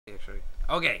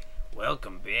Okay,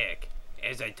 welcome back.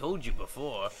 As I told you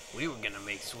before, we were gonna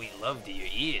make sweet love to your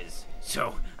ears.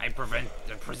 So, I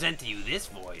present to you this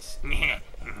voice.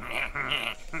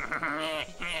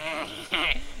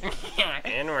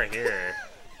 And we're here,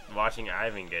 watching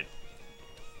Ivan get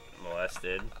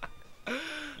molested.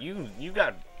 You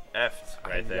got effed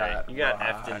right there. You got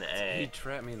effed in the He A.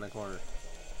 trapped me in the corner.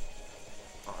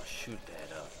 Oh, shoot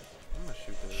that up. I'm gonna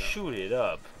shoot that. Shoot it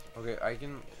up. Okay, I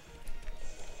can.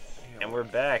 And we're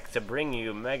back to bring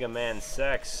you Mega Man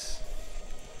sex.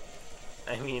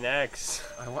 I mean X.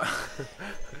 I want.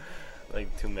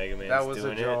 Like two Mega Mans That was a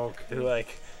doing joke. it. They're like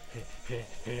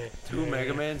Two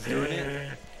Mega Mans doing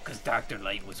it? Because Dr.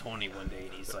 Light was horny one day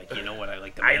and he's like, you know what I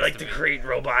like to I like to masturbate? create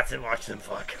robots and watch them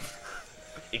fuck.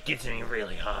 It gets me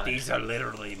really hot. These are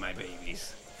literally my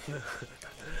babies.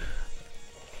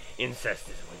 Incest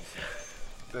is incest.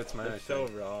 That's my That's so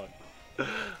thing. wrong. I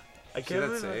See can't that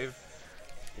believe save?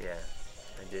 Yeah,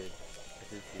 I did.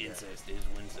 I did see that. Incest is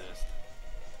wincest.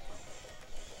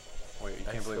 Wait, you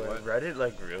I can't believe swear, what? Reddit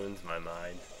like ruins my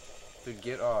mind. Dude,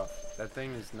 get off. That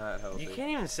thing is not healthy. You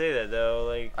can't even say that though.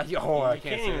 Like I you can't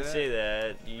can't say even that? say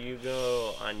that. You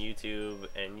go on YouTube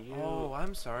and you Oh,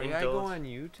 I'm sorry. I go indulge- on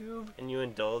YouTube? and you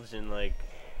indulge in like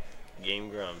Game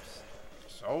Grumps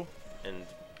So? and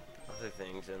other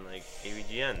things and like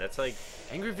AVGN. That's like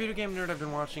Angry Video Game Nerd I've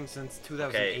been watching since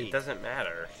 2008. okay. It doesn't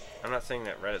matter. I'm not saying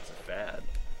that Reddit's a fad.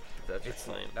 That's It's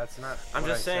your claim. That's not. I'm what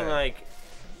just I saying said. like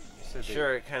You said that-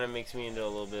 sure it kind of makes me into a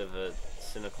little bit of a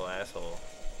cynical asshole,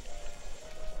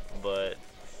 but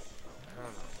I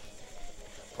don't know.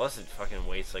 Plus it fucking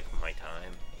wastes like my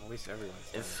time. At least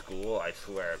everyone's. In school, I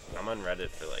swear, I'm on Reddit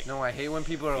for like. No, I hate when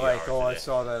people are few like, hours "Oh, a I day.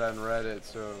 saw that on Reddit,"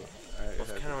 so. Well,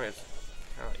 it's kind of weird. It's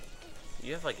kind of like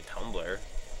you have like a Tumblr.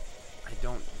 I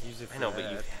don't use it for I know, that.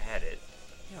 but you've had it.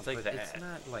 Yeah, it's like but that. it's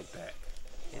not like that.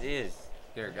 It is.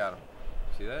 There, got him.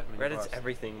 See that? Mini Reddit's boss.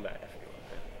 everything by everyone.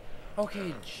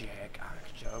 Okay, Jack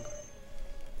Ockjub.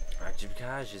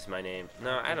 Rajibkaj is my name.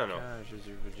 No, I don't know. Gosh, is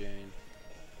your vagina.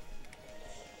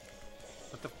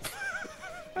 What the?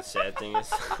 The sad thing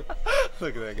is,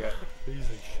 Look at that guy. he's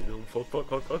like, shit,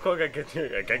 fuck,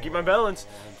 I can't keep my balance.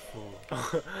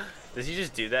 Does he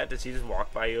just do that? Does he just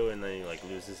walk by you and then he like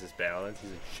loses his balance?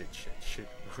 He's like, shit.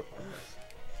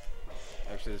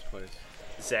 Actually, this place.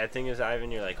 The sad thing is,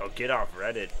 Ivan, you're like, oh, get off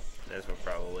Reddit. That's where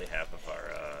probably half of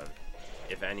our,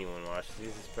 if anyone watches these,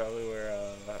 is probably where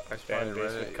our fan probably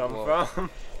base Reddit. would come Well, from.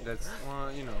 That's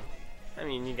well, you know. I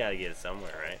mean, you gotta get it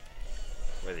somewhere, right?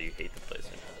 Whether you hate the place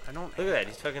or not. I don't. Look at that,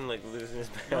 he's fucking like losing his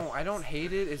balance. No, I don't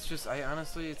hate it. It's just I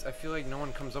honestly, I feel like no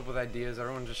one comes up with ideas.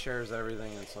 Everyone just shares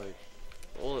everything. It's like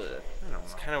Well, I don't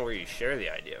it's know. kind of where you share the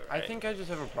idea, right? I think I just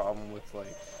have a problem with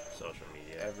like social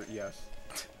media. yes.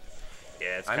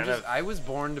 Yeah, it's I'm kind just. of. I was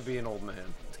born to be an old man.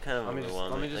 It's kind of let me just- let me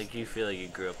overwhelming. just- Like you feel like you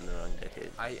grew up in the wrong decade.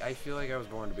 I feel like I was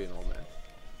born to be an old man.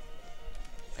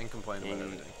 And complain about Mm.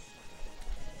 everything.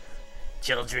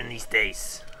 Children these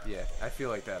days. Yeah, I feel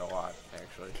like that a lot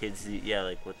actually. Kids, yeah,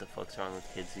 like what the fuck's wrong with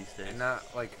kids these days? And not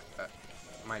like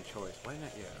my choice. Why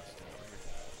not? Yeah, I'll stay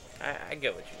over here. I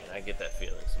get what you mean. I get that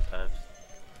feeling sometimes.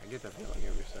 I get that feeling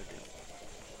every second.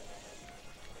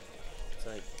 It's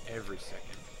like, Every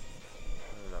second.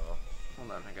 I don't know.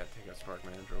 Hold on, I gotta take a Spark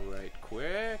Mandrill right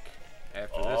quick.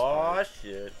 After this Oh part.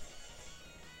 shit.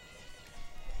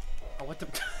 Oh, what the?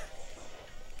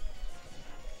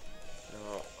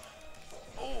 No.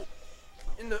 Oh,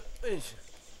 In the.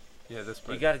 yeah, this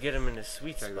part. You gotta get him in the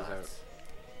sweet Check this spots.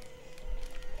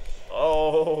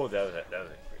 Oh, that was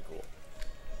pretty cool.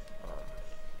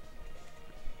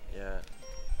 Yeah,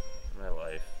 my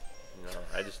life. You know,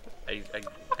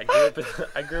 I grew up in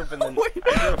I grew up in the.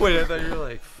 Wait, I thought you were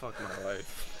like, fuck my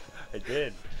life. I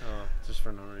did. Oh, just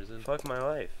for no reason. Fuck my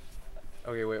life.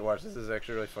 Okay, wait, watch. This is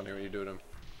actually really funny when you do it.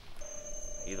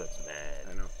 He looks I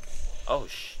mad. know. Oh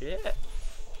shit.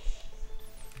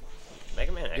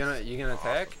 Mega Man X. You gonna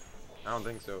attack? I don't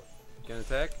think so. You gonna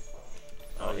attack?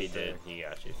 Oh, he did. He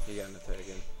got you. He got an attack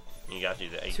in. He got you.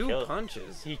 He Two killed.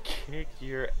 punches. He kicked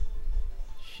your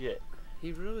shit.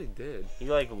 He really did. He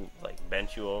like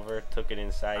bent you over, took it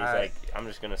inside. He's like, I'm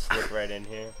just gonna slip right in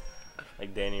here,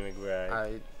 like Danny McBride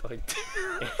I like.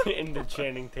 into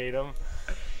Channing Tatum.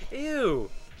 Ew.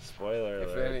 Spoiler If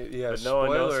alert. any, yeah, But no one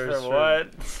knows spoilers for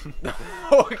for-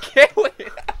 what. Okay, wait.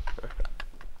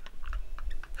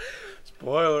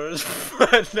 Spoilers,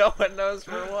 but no one knows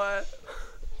for what.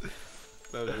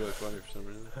 That was really funny for some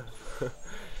reason.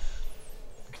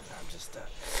 I'm just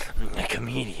a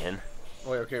comedian.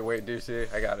 Wait, okay, wait, do you see?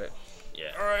 I got it.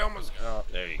 Yeah. Alright, almost. Oh,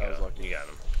 There you I was go. lucky. You got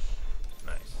him.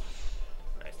 Nice.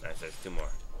 Nice. There's two more.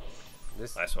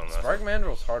 This Last one. Spark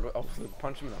Mandrill's hard. Oh,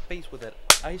 punch him in the face with that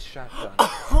ice shotgun.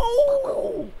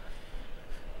 Oh!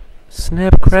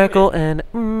 Snap, crackle, and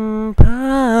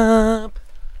pop.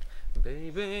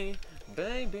 Baby,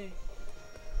 baby.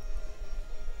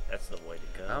 That's the way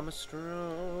to go. I'ma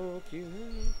stroke you.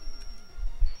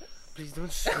 Please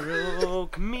don't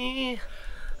stroke me.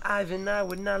 Ivan, I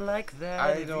would not like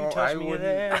that. If you touch me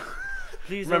there.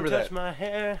 Please Remember don't touch that. my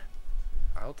hair.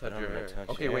 I'll touch I'm your gonna hair. touch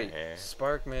Okay, your wait. hair.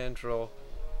 Spark Mandrill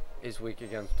is weak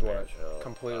against what? Mandrill.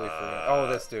 Completely forgot. Oh,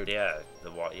 this dude. Yeah,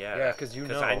 the wall. Yeah. Yeah, 'cause you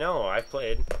know. I know. I've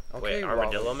played. Okay, Wait,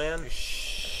 Armadillo well, Man?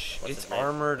 Shh. What's It's his name?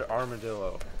 Armored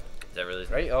Armadillo. Is that really?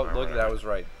 Right? Oh, look, that was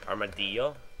right.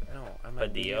 Armadillo? No,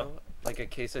 Padillo? Like a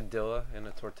quesadilla and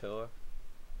a tortilla.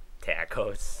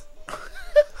 Tacos.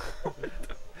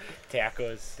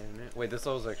 Tacos. Damn it. Wait, this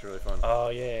level's actually really fun. Oh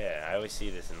yeah, I always see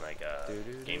this in like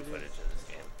Doo-doo-doo-doo. game footage of this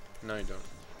game. No, you don't.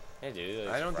 Hey dude,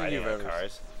 I don't think riding you've on ever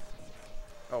cars.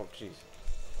 Oh, jeez.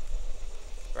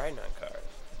 Riding on cars.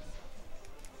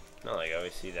 No, like I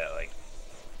always see that like.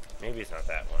 Maybe it's not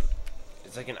that one.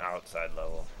 It's like an outside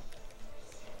level.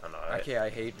 I don't know. Okay, I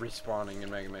hate respawning in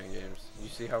Mega Man games. You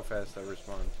see how fast I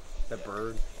respawn? That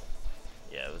bird?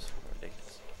 Yeah, it was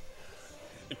ridiculous.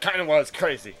 It kind of was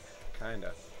crazy.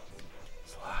 Kinda.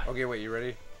 Slide. Okay, wait, you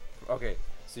ready? Okay,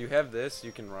 so you have this,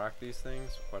 you can rock these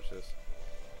things. Watch this.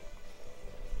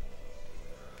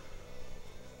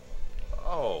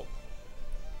 Oh.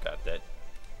 Got that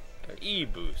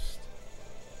E-boost.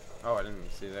 Oh, I didn't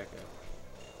even see that guy.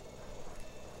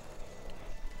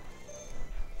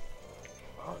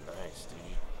 Oh, nice, dude.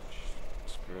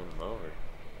 Screwing him over.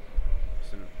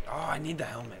 Oh, I need the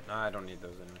helmet. No, I don't need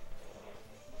those anymore.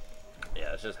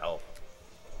 Yeah, it's just health.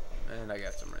 And I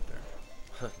got some right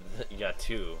there. You got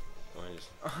two.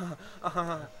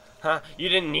 Huh? You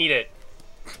didn't need it.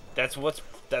 That's what's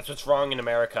wrong in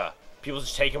America. People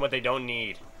just taking what they don't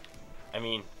need. I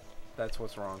mean, That's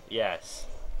what's wrong. yes.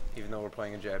 Even though we're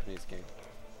playing a Japanese game.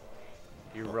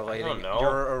 You're Well, relating. I don't know.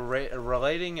 You're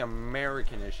relating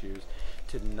American issues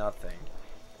to nothing.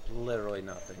 Literally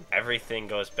nothing. Everything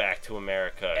goes back to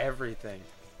America. Everything.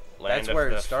 Land That's of where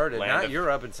the- it started. land Not of-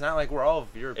 Europe. It's not like we're all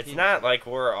European. It's not like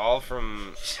we're all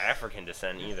from African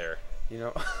descent either. You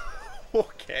know.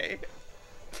 Okay.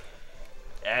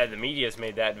 The media's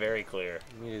made that very clear.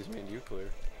 Media's made you clear.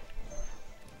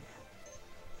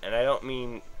 And I don't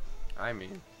mean. I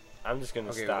mean. I'm just gonna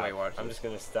Okay, stop. wait, watch I'm this. just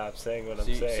gonna stop saying what So I'm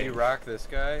you, saying. so you rock this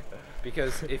guy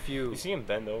because if you. You see him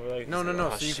bend over like No, this? no,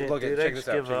 no. Oh, So you shit, can look at dude, I check this just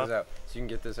out. give Check up. this out. So you can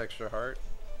get this extra heart.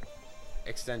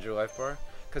 Extend your life bar.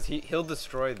 Because he'll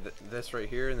destroy this right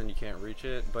here, and then you can't reach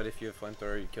it. But if you have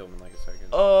flamethrower, you kill him in like a second.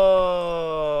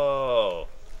 Oh.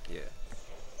 Yeah.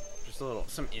 Just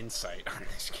some insight on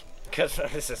this game. Because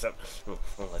this is a.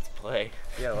 Well, let's play.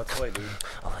 Yeah, let's play, dude.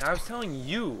 I was telling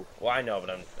you. Well, I know, but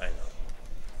I know.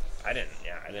 I didn't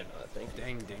know that. Thank you.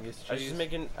 Dang dingus I was cheese. just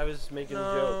making. I was making a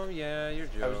No, joke. yeah, your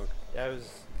I was. joke. I was.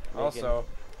 Making, Also,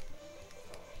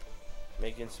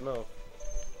 making smoke.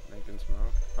 making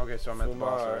smoke. Okay, so I'm at the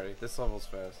boss Fumar. already. This level's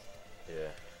fast. Yeah.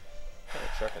 Kind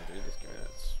of trucking through this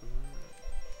game.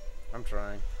 I'm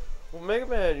trying. Well, Mega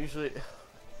Man usually.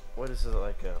 What is it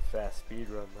like a fast speed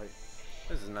run like?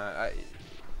 This is not.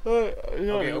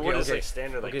 Okay, what is okay. like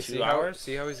standard like Okay, 2 hours?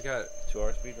 see how he's got. 2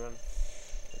 hour speed run.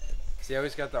 See how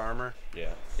he's got the armor. Yeah.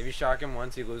 If you shock him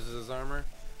once, he loses his armor,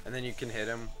 and then you can hit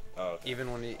him Oh. Okay.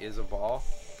 even when he is a ball.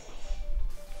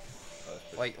 Oh,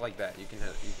 that's pretty- Like that. You can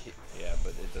hit. Yeah,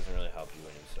 but it doesn't really help you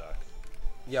when you suck.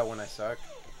 Yeah, when I suck.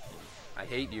 I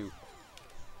hate you.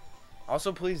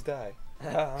 Also, please die.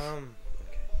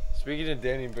 Speaking of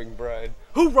Danny McBride,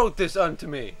 who wrote this unto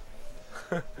me?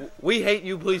 We hate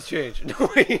you. Please change. No,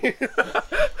 wait.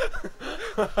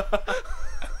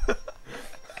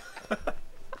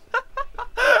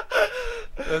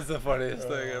 That's the funniest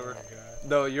thing ever.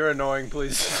 No, you're annoying.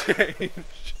 Please change.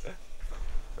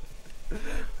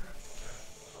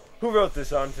 Who wrote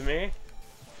this on to me?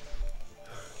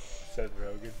 Seth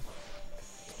Rogen.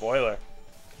 Spoiler.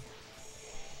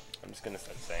 I'm just gonna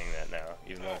start saying that now,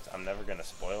 even though I'm never gonna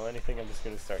spoil anything. I'm just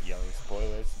gonna start yelling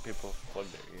spoilers so people plug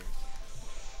their ears.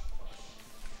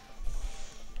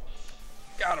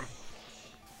 Got him.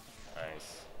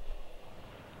 Nice.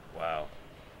 Wow.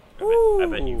 I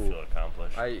bet you feel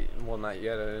accomplished. Well, not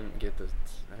yet. I didn't get this.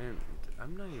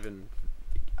 I'm not even.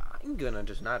 I'm gonna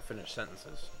just not finish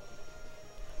sentences.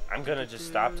 I'm gonna just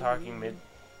stop talking mid.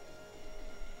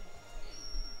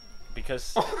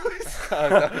 Because. I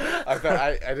thought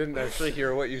I didn't actually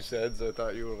hear what you said, so I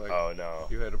thought you were like. Oh no.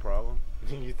 You had a problem.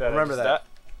 You thought Remember I just that.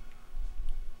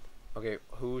 Okay,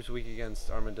 who's weak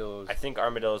against armadillos? I think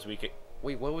Armadillo's weak.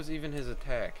 Wait, what was even his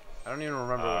attack? I don't even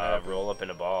remember what happened. Roll up in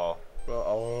a ball.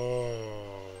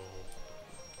 Well,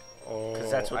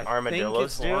 Because that's what I armadillos think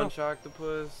it's do. lunch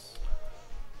octopus.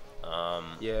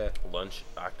 Yeah. Lunch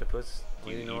octopus? Do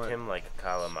Well, you you know eat what? him like a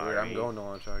calamari? Swear, I'm going to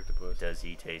lunch octopus. Does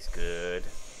he taste good?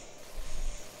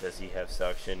 Does he have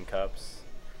suction cups?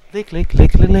 Lick, lick,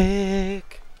 lick, lick,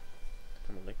 lick.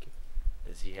 I'm gonna lick you.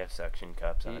 Does he have suction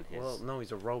cups on his? Well, no,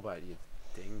 he's a robot. You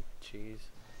ding cheese.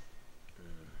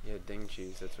 Yeah, ding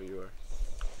cheese. That's what you are.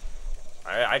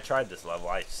 I tried this level.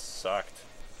 I sucked.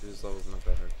 This level's not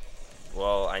that hard.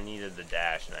 Well, I needed the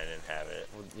dash and I didn't have it.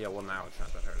 Well, yeah, well now it's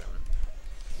not that hard. I mean,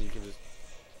 so you can just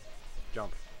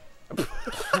jump.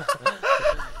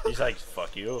 He's like,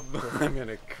 fuck you. I'm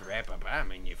gonna crap a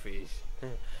bomb in your face. Do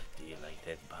you like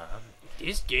that bomb?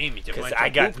 This game is a Because bunch I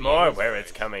of got poopy more ass where it's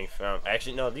words. coming from.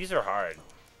 Actually, no, these are hard.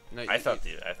 No, I thought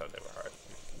they were hard.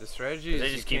 the strategy is They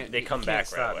you just keep- can't- they you come can't back right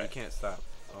stop. away. You can't stop.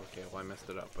 Okay, well I messed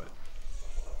it up, but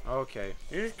okay.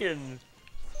 You're just getting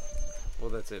Well,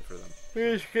 that's it for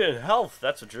them. health.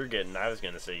 That's what you're getting. I was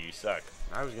gonna say you suck.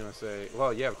 I was gonna say,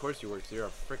 well, yeah, of course you work. So you're a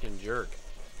freaking jerk.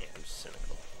 Yeah, I'm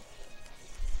cynical.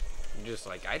 You're just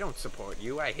like, I don't support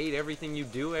you. I hate everything you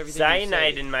do. Everything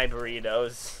Cyanide you in my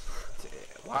burritos. say.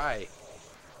 Why?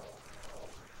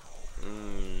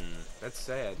 That's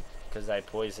sad. Because I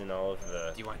poison all of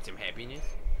the. Do you want some happiness?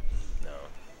 No.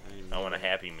 I want a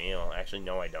happy meal. Actually,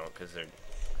 no, I don't. Because they're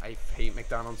I hate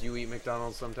McDonald's. You eat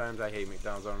McDonald's sometimes. I hate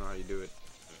McDonald's. I don't know how you do it.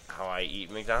 how I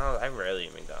eat McDonald's. I rarely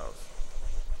eat McDonald's.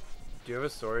 Do you have a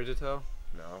story to tell?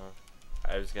 No.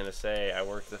 I was gonna say I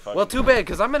work the fucking. Well, too bad,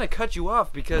 because I'm gonna cut you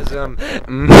off because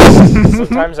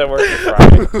Sometimes I work the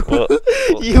fryers. Well,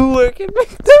 you work at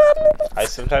McDonald's. I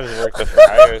sometimes work the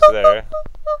fryers there.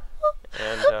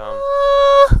 And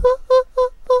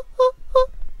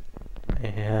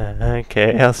Yeah.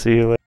 Okay. I'll see you later.